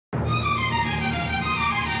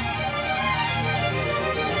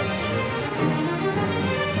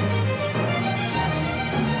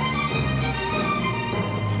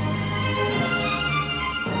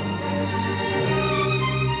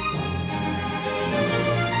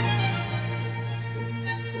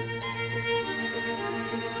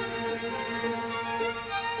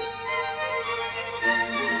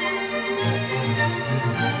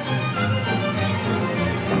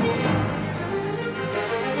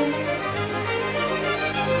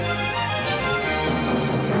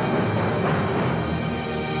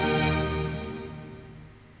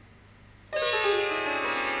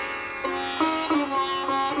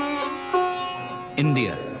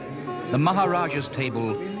Maharaja's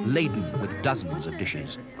table laden with dozens of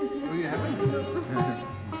dishes.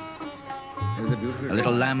 A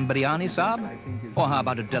little lamb biryani, Saab? Or how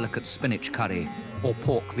about a delicate spinach curry or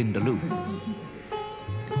pork vindaloo?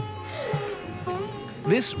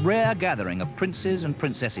 This rare gathering of princes and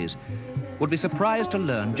princesses would be surprised to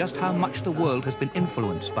learn just how much the world has been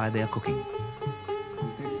influenced by their cooking.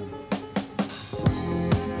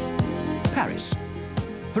 Paris.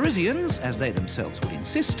 Parisians, as they themselves would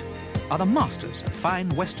insist, are the masters of fine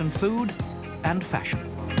Western food and fashion.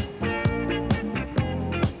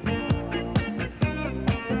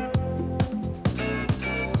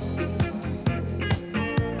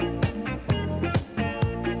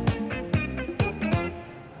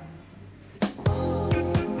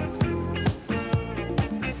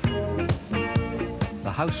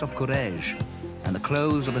 The House of Courage and the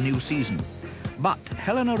close of the new season. But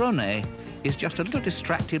Helena Ronay is just a little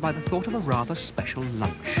distracted by the thought of a rather special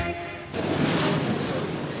lunch.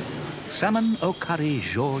 Salmon au curry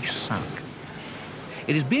Georges V.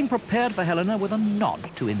 It is being prepared for Helena with a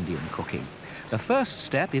nod to Indian cooking. The first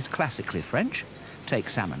step is classically French.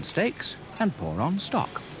 Take salmon steaks and pour on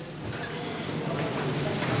stock.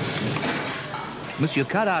 Monsieur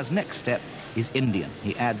Kara's next step is Indian.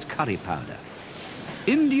 He adds curry powder.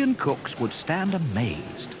 Indian cooks would stand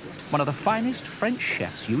amazed. One of the finest French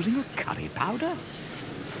chefs using a curry powder?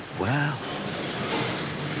 Well...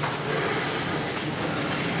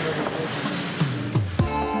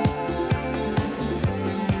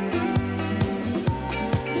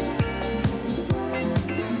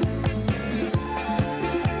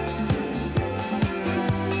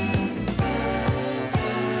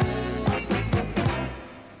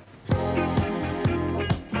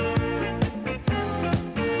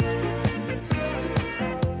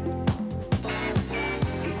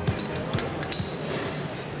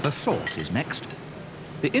 The sauce is next.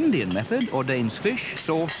 The Indian method ordains fish,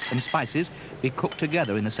 sauce and spices be cooked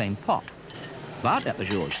together in the same pot. But at the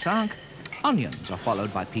Georges V, onions are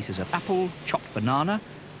followed by pieces of apple, chopped banana,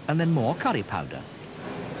 and then more curry powder.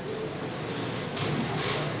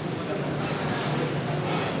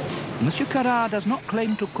 Monsieur Cara does not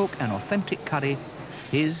claim to cook an authentic curry.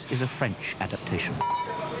 His is a French adaptation.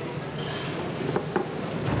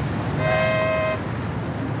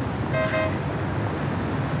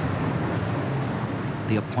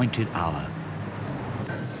 The appointed hour.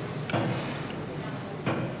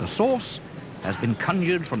 The sauce has been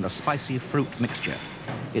conjured from the spicy fruit mixture.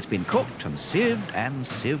 It's been cooked and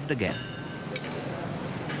sieved again.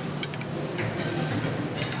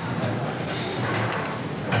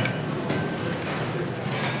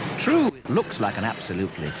 True, it looks like an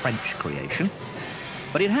absolutely French creation,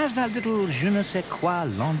 but it has that little je ne sais quoi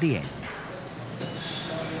l'Indien.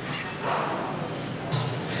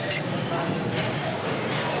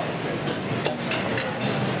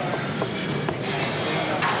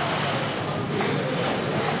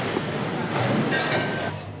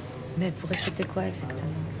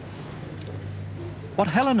 What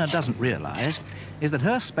Helena doesn't realize is that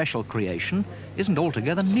her special creation isn't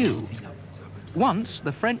altogether new. Once,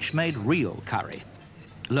 the French made real curry,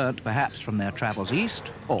 learnt perhaps from their travels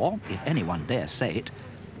east, or, if anyone dare say it,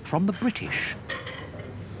 from the British.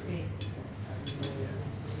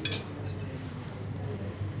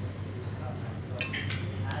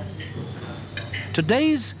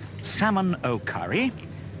 Today's salmon au curry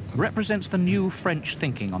represents the new French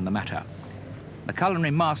thinking on the matter. The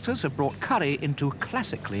culinary masters have brought curry into a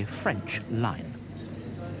classically French line.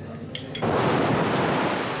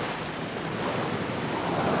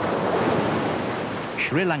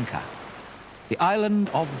 Sri Lanka, the island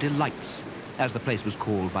of delights, as the place was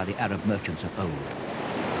called by the Arab merchants of old.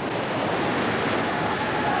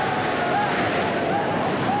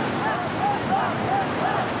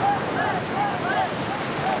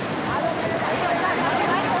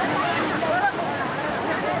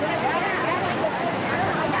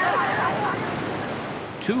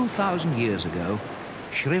 "2,000 years ago,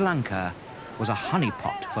 Sri Lanka was a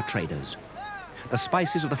honeypot for traders. The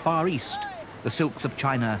spices of the Far East, the silks of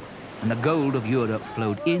China, and the gold of Europe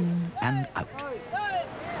flowed in and out.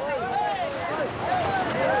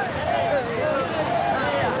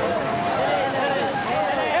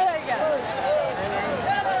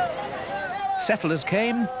 Settlers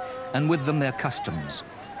came, and with them their customs.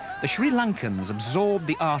 The Sri Lankans absorbed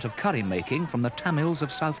the art of curry making from the Tamils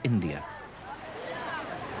of South India.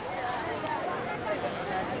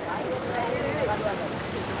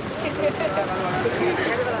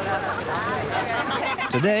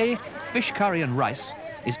 Today, fish curry and rice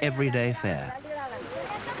is everyday fare.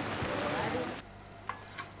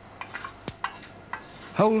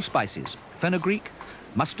 Whole spices, fenugreek,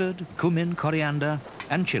 Mustard, cumin, coriander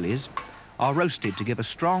and chilies are roasted to give a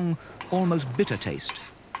strong, almost bitter taste,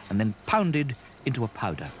 and then pounded into a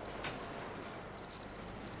powder.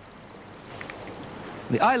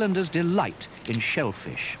 The islanders delight in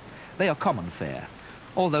shellfish. They are common fare,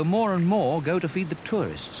 although more and more go to feed the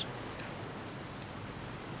tourists.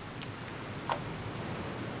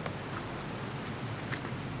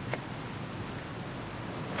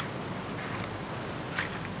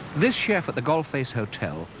 This chef at the Golface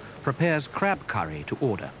Hotel prepares crab curry to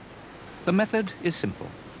order. The method is simple.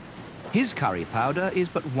 His curry powder is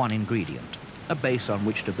but one ingredient, a base on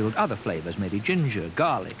which to build other flavors, maybe ginger,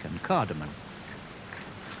 garlic and cardamom.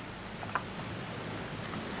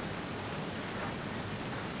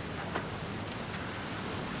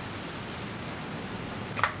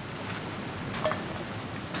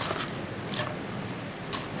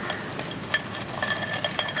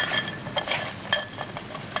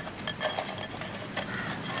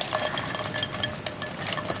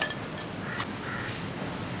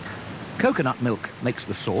 Coconut milk makes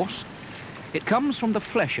the sauce. It comes from the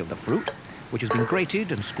flesh of the fruit, which has been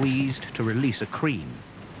grated and squeezed to release a cream.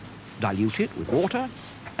 Dilute it with water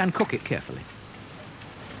and cook it carefully.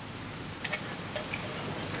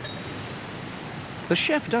 The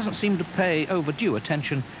chef doesn't seem to pay overdue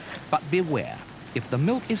attention, but beware. If the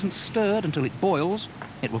milk isn't stirred until it boils,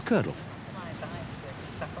 it will curdle.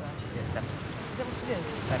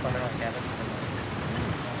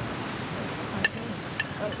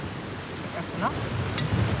 Hello.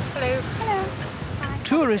 Hello. Hi.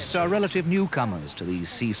 Tourists are relative newcomers to these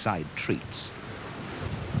seaside treats.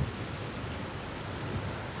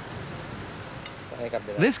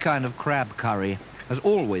 This kind of crab curry has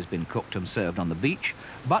always been cooked and served on the beach,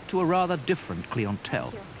 but to a rather different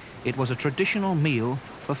clientele. It was a traditional meal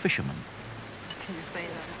for fishermen. Can you say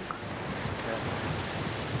that?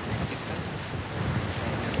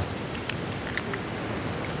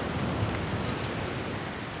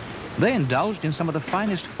 They indulged in some of the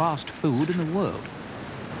finest fast food in the world.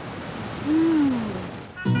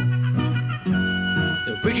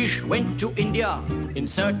 The British went to India in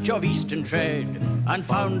search of Eastern trade and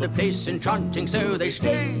found a place enchanting, so they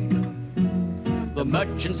stayed. The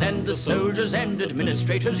merchants and the soldiers and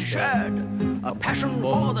administrators shared a passion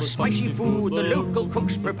for the spicy food the local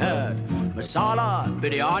cooks prepared. Masala,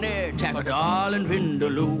 biryani, takadal and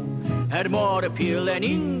vindaloo had more appeal than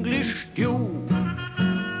English stew.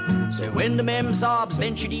 So when the Memsahibs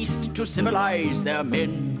ventured east to civilize their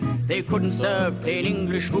men, they couldn't serve plain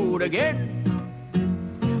English food again.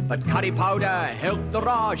 But curry powder helped the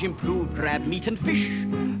Raj improve crab meat and fish,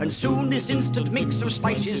 and soon this instant mix of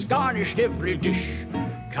spices garnished every dish.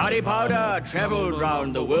 Curry powder travelled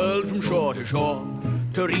round the world from shore to shore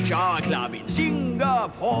to reach our club in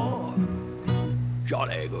Singapore.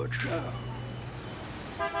 Jolly good show.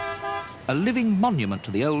 A living monument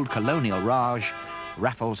to the old colonial Raj,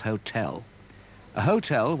 Raffles Hotel. A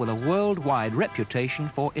hotel with a worldwide reputation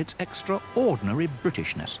for its extraordinary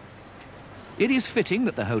Britishness. It is fitting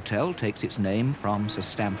that the hotel takes its name from Sir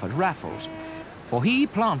Stamford Raffles, for he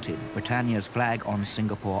planted Britannia's flag on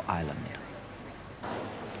Singapore Island.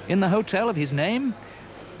 In the hotel of his name,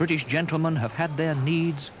 British gentlemen have had their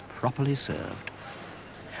needs properly served.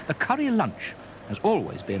 The curry lunch has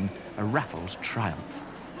always been a Raffles triumph.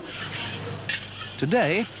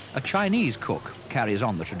 Today, a Chinese cook carries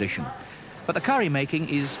on the tradition, but the curry making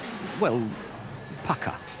is, well,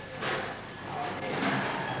 pucker.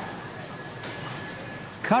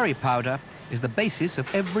 Curry powder is the basis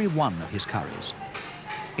of every one of his curries.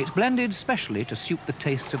 It's blended specially to suit the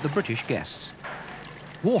tastes of the British guests.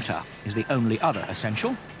 Water is the only other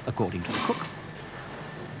essential, according to the cook.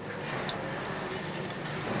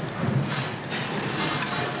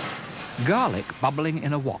 Garlic bubbling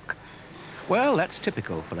in a wok. Well, that's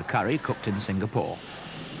typical for a curry cooked in Singapore,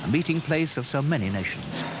 a meeting place of so many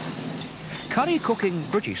nations. Curry cooking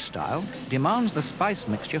British style demands the spice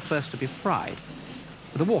mixture first to be fried.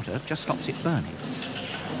 The water just stops it burning.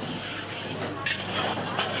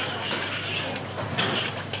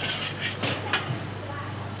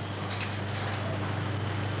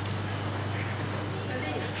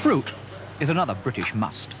 Fruit is another British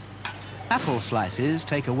must. Apple slices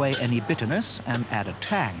take away any bitterness and add a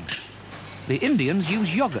tang. The Indians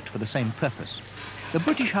use yogurt for the same purpose. The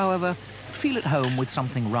British, however, feel at home with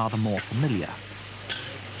something rather more familiar.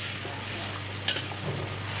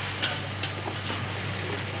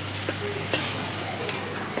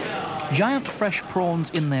 Giant fresh prawns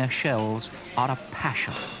in their shells are a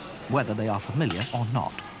passion, whether they are familiar or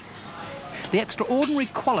not. The extraordinary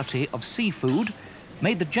quality of seafood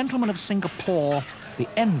made the gentlemen of Singapore the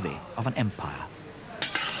envy of an empire.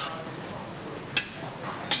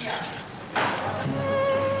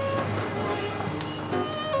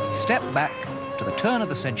 step back to the turn of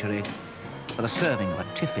the century for the serving of a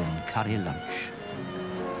tiffin curry lunch.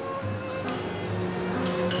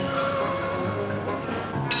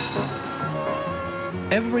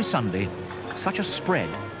 Every Sunday, such a spread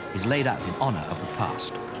is laid out in honour of the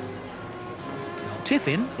past.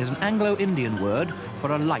 Tiffin is an Anglo-Indian word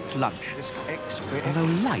for a light lunch, although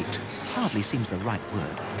light hardly seems the right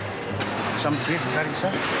word. Some beef curry,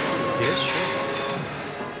 sir? Yes,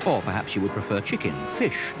 sure. Or perhaps you would prefer chicken,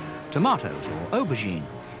 fish, tomatoes or aubergine,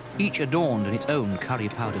 each adorned in its own curry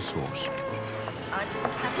powder sauce.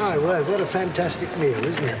 My word, what a fantastic meal,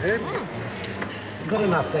 isn't it, eh? Got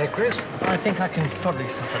enough there, Chris? I think I can probably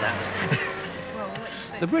suffer that.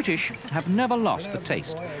 The British have never lost the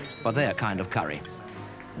taste for their kind of curry.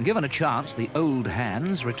 And given a chance, the old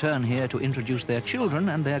hands return here to introduce their children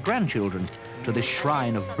and their grandchildren to this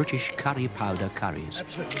shrine of British curry powder curries.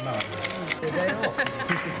 Absolutely not.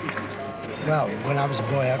 Well, when I was a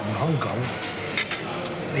boy out in Hong Kong,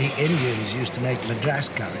 the Indians used to make Madras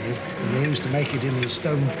curry, and they used to make it in the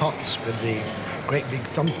stone pots with the great big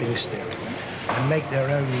thumping stick, and make their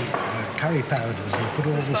own curry powders and put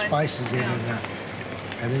all the spices in and that.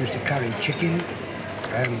 And they used to curry chicken,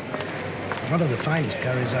 and one of the finest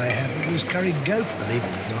curries I had was curried goat, believe it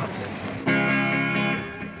or not.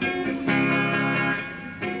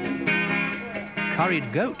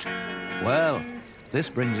 Curried goat? Well, this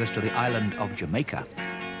brings us to the island of Jamaica.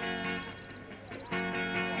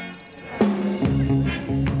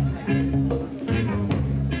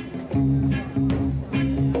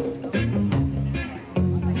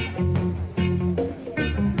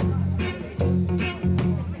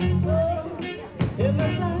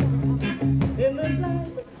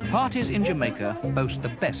 Parties in Jamaica boast the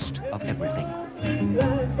best of everything.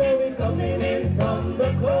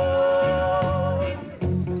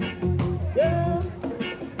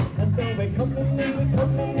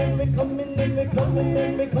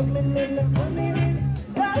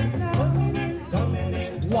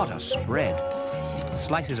 What a spread!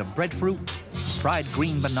 Slices of breadfruit, fried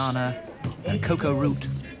green banana, and cocoa root,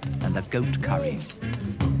 and the goat curry.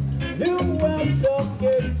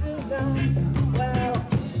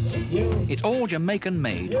 It's all Jamaican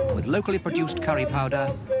made, with locally produced curry powder,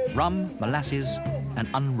 rum, molasses, and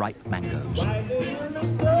unripe mangoes.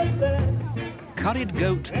 Curried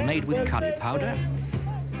goat made with curry powder?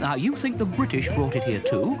 Now, you think the British brought it here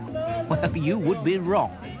too? Well, you would be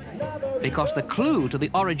wrong, because the clue to the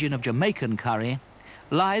origin of Jamaican curry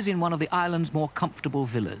lies in one of the island's more comfortable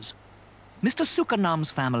villas. Mr. Sukanam's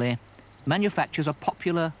family manufactures a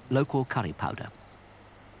popular local curry powder.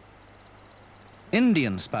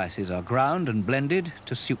 Indian spices are ground and blended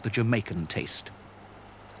to suit the Jamaican taste.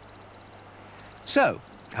 So,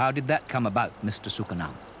 how did that come about, Mr.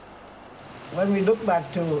 Sukanam? When we look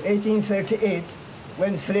back to 1838,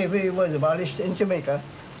 when slavery was abolished in Jamaica,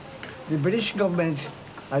 the British government,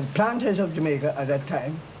 as planters of Jamaica at that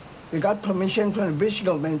time, we got permission from the British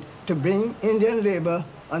government to bring Indian labor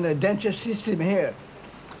on a denture system here.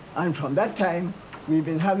 And from that time, we've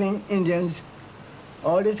been having Indians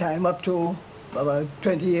all the time up to about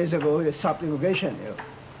 20 years ago, they stopped immigration here.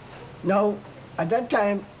 Now, at that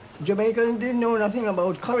time, Jamaicans didn't know nothing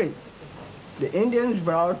about curry. The Indians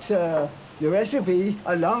brought the recipe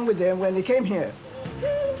along with them when they came here.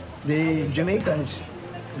 The Jamaicans,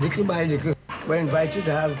 little by little, were invited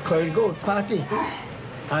to have curry goat party.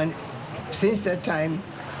 And since that time,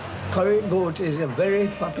 curry goat is a very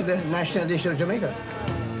popular national dish of Jamaica.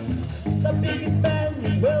 The biggest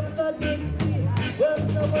band, well, the big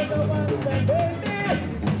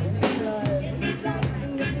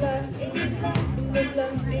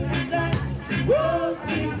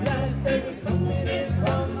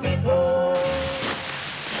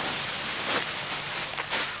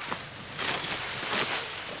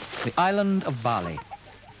the island of Bali,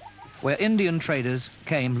 where Indian traders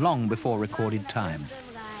came long before recorded time.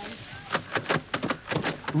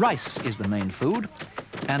 Rice is the main food,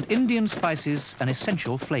 and Indian spices an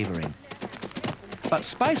essential flavouring. But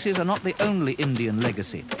spices are not the only Indian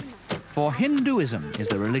legacy, for Hinduism is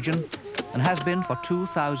the religion and has been for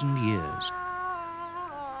 2,000 years.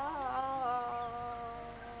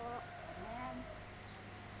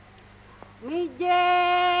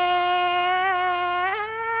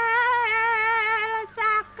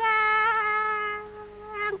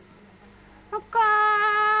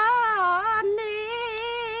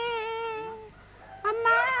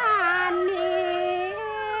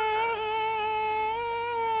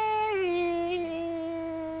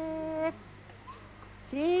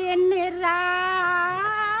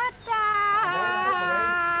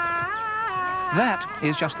 That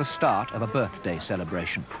is just the start of a birthday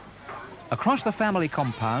celebration. Across the family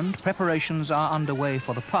compound, preparations are underway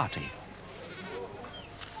for the party.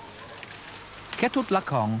 Ketut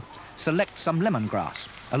Lakong selects some lemongrass,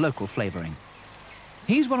 a local flavouring.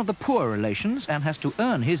 He's one of the poor relations and has to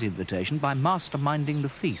earn his invitation by masterminding the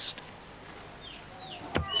feast.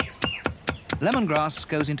 Lemongrass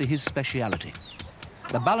goes into his speciality,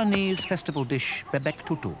 the Balinese festival dish bebek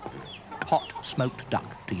tutu, hot smoked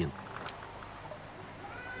duck to you.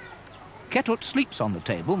 Ketut sleeps on the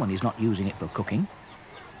table when he's not using it for cooking.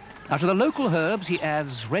 Now to the local herbs he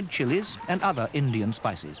adds red chilies and other Indian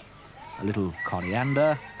spices. A little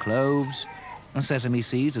coriander, cloves and sesame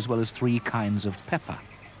seeds, as well as 3 kinds of pepper.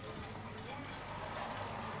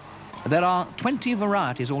 There are 20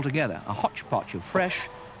 varieties altogether, a hodgepodge of fresh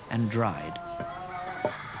and dried.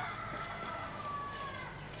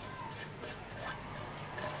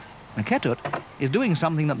 And Ketut is doing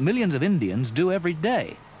something that millions of Indians do every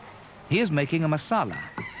day. He is making a masala,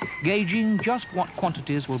 gauging just what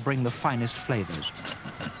quantities will bring the finest flavours.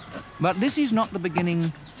 But this is not the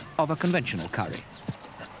beginning of a conventional curry.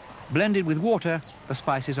 Blended with water, the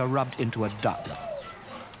spices are rubbed into a duck.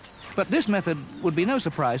 But this method would be no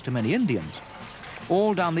surprise to many Indians.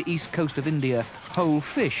 All down the east coast of India, whole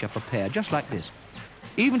fish are prepared just like this,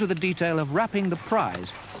 even to the detail of wrapping the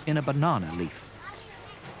prize in a banana leaf.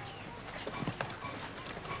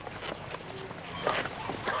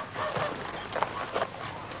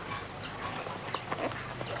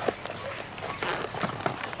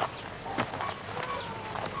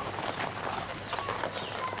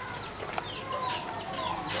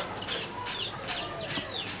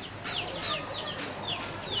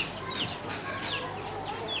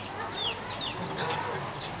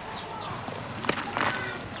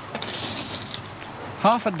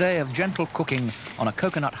 Half a day of gentle cooking on a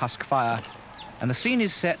coconut husk fire, and the scene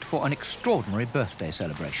is set for an extraordinary birthday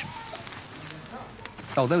celebration.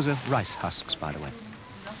 Oh, those are rice husks, by the way.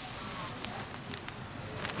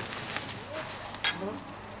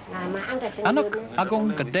 Anuk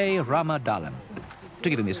Agung Gede Rama Dalam, to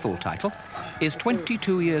give him his full title, is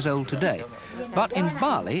 22 years old today. But in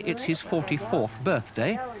Bali, it's his 44th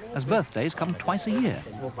birthday, as birthdays come twice a year.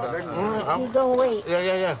 You go away.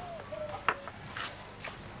 Yeah.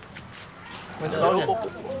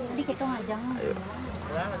 Đi cái toa đó.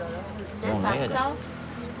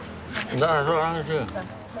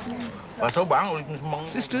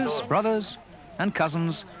 Sisters, brothers and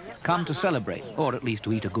cousins come to celebrate, or at least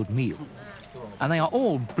to eat a good meal. And they are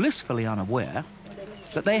all blissfully unaware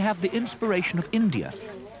that they have the inspiration of India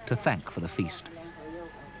to thank for the feast.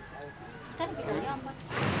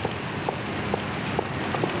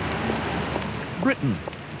 Britain,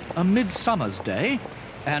 a midsummer's day,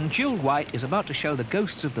 and Jill White is about to show the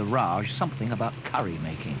ghosts of the Raj something about curry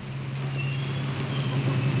making.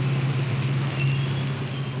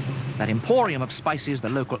 That emporium of spices, the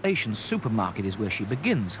local Asian supermarket, is where she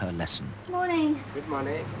begins her lesson. Morning. Good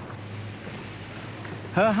morning.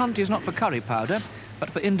 Her hunt is not for curry powder,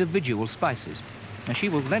 but for individual spices, and she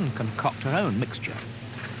will then concoct her own mixture.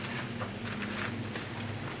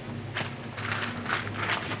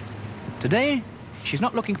 Today, she's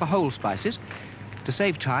not looking for whole spices. To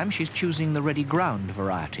save time, she's choosing the ready ground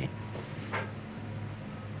variety.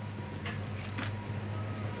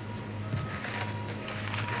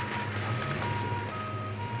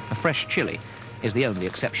 A fresh chilli is the only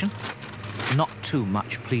exception. Not too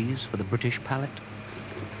much, please, for the British palate.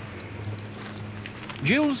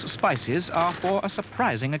 Jill's spices are for a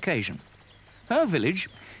surprising occasion. Her village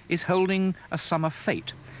is holding a summer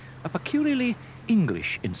fete, a peculiarly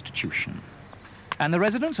English institution. And the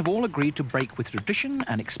residents have all agreed to break with tradition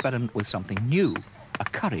and experiment with something new, a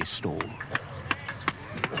curry stall.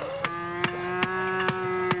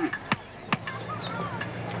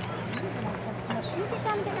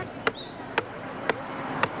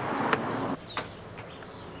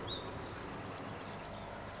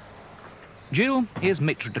 Jill is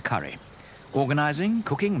maitre de curry, organising,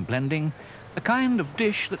 cooking and blending a kind of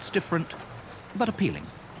dish that's different but appealing.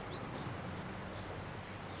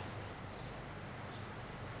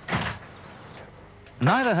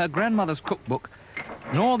 Neither her grandmother's cookbook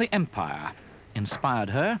nor the Empire inspired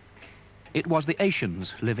her. It was the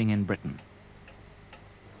Asians living in Britain.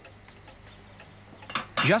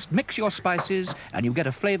 Just mix your spices and you get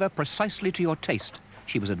a flavour precisely to your taste,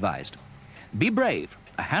 she was advised. Be brave,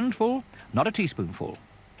 a handful, not a teaspoonful.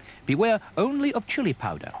 Beware only of chili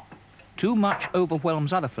powder. Too much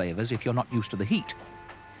overwhelms other flavours if you're not used to the heat.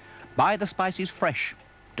 Buy the spices fresh.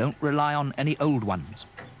 Don't rely on any old ones.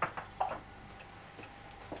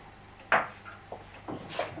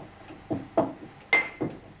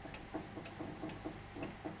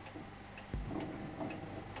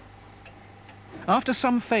 After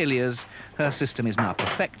some failures, her system is now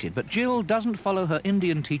perfected, but Jill doesn't follow her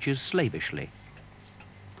Indian teachers slavishly.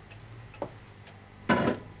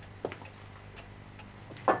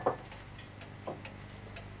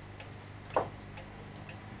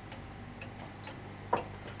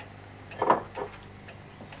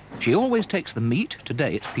 She always takes the meat,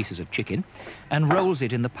 today it's pieces of chicken, and rolls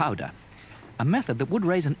it in the powder, a method that would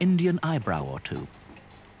raise an Indian eyebrow or two.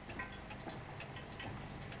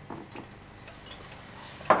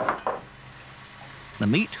 The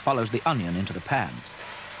meat follows the onion into the pan.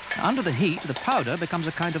 Under the heat, the powder becomes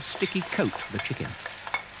a kind of sticky coat for the chicken.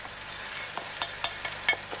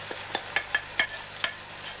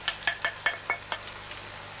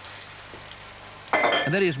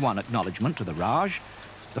 And there is one acknowledgement to the Raj,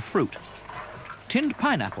 the fruit. Tinned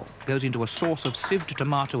pineapple goes into a sauce of sieved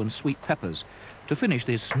tomato and sweet peppers to finish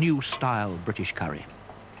this new-style British curry.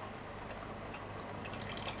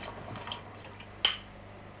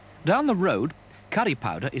 Down the road, curry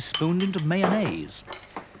powder is spooned into mayonnaise.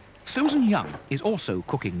 Susan Young is also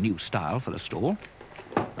cooking new style for the store.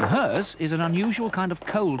 Hers is an unusual kind of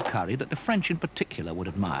cold curry that the French in particular would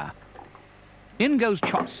admire. In goes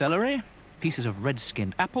chopped celery, pieces of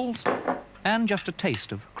red-skinned apples, and just a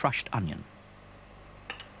taste of crushed onion.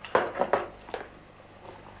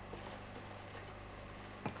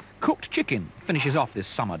 Cooked chicken finishes off this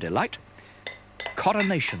summer delight.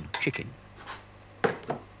 Coronation chicken.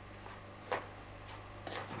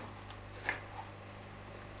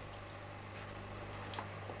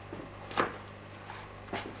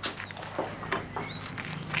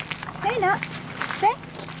 Stay, Nut. Stay.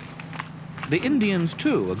 The Indians,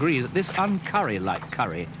 too, agree that this uncurry-like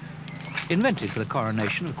curry, invented for the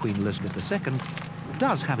coronation of Queen Elizabeth II,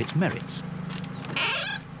 does have its merits.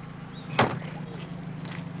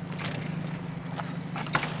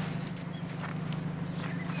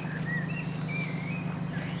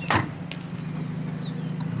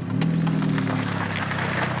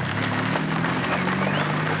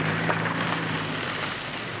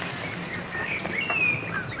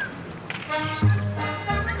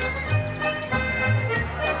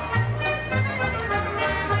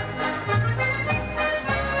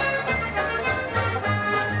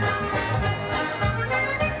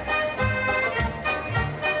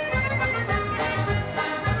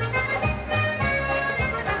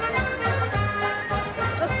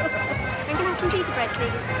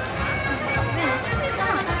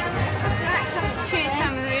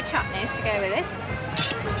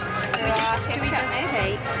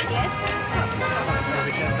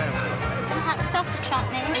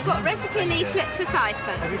 We've got recipe leaflets for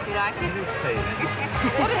 5p if you like it.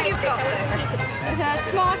 What have you got there? There's a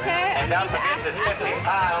tomato. And don't forget the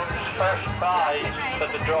 £50 first prize for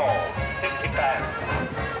the draw. £50.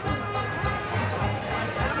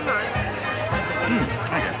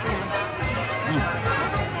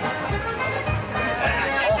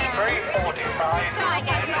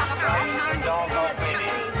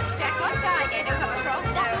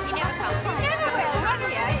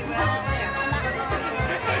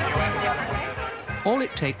 All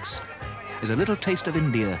it takes is a little taste of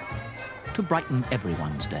India to brighten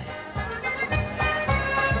everyone's day.